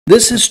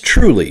This is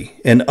truly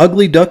an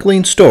ugly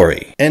duckling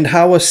story, and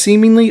how a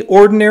seemingly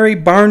ordinary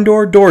barn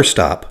door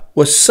doorstop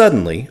was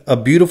suddenly a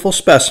beautiful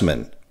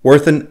specimen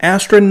worth an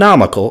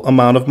astronomical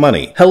amount of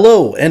money.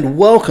 Hello and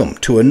welcome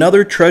to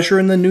another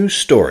Treasure in the News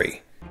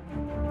story.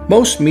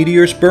 Most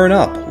meteors burn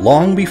up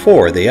long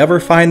before they ever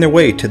find their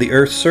way to the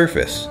Earth's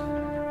surface,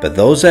 but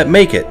those that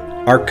make it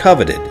are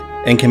coveted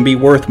and can be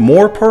worth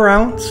more per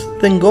ounce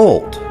than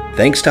gold.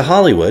 Thanks to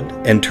Hollywood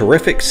and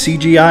terrific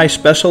CGI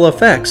special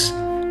effects,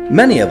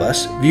 many of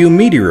us view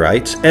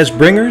meteorites as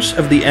bringers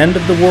of the end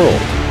of the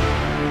world.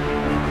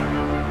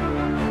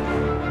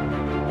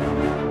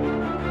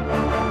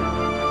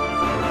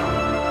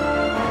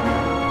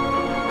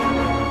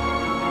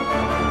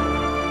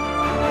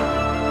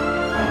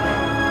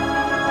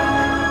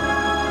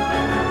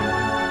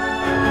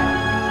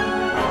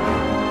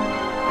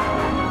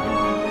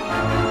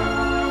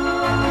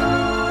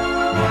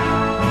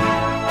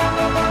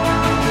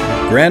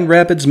 Grand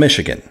Rapids,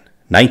 Michigan,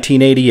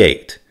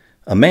 1988.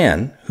 A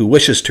man who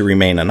wishes to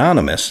remain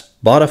anonymous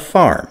bought a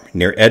farm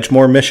near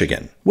Edmore,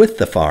 Michigan. With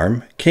the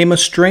farm came a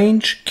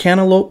strange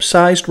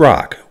cantaloupe-sized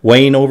rock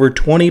weighing over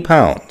 20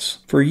 pounds.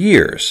 For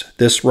years,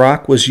 this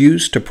rock was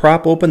used to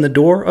prop open the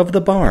door of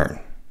the barn.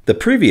 The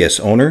previous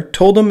owner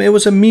told him it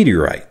was a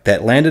meteorite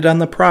that landed on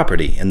the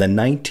property in the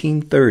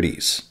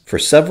 1930s. For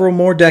several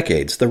more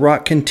decades, the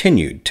rock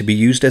continued to be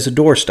used as a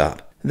doorstop.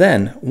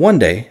 Then, one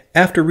day,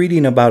 after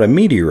reading about a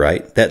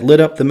meteorite that lit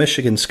up the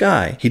Michigan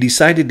sky, he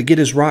decided to get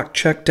his rock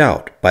checked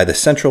out by the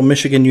Central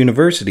Michigan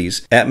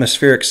University's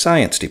Atmospheric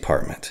Science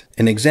Department.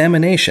 An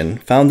examination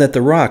found that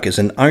the rock is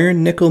an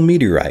iron-nickel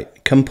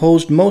meteorite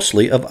composed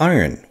mostly of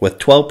iron with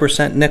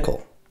 12%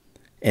 nickel.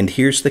 And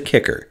here's the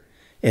kicker.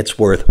 It's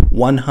worth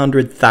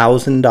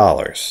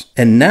 $100,000.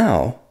 And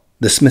now,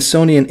 the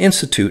Smithsonian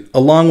Institute,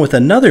 along with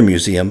another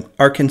museum,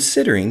 are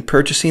considering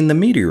purchasing the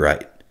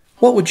meteorite.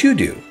 What would you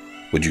do?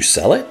 Would you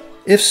sell it?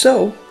 If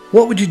so,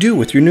 what would you do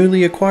with your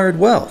newly acquired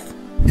wealth?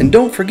 And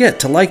don't forget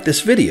to like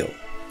this video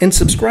and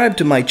subscribe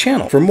to my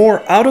channel for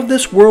more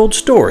out-of-this-world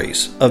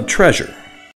stories of treasure.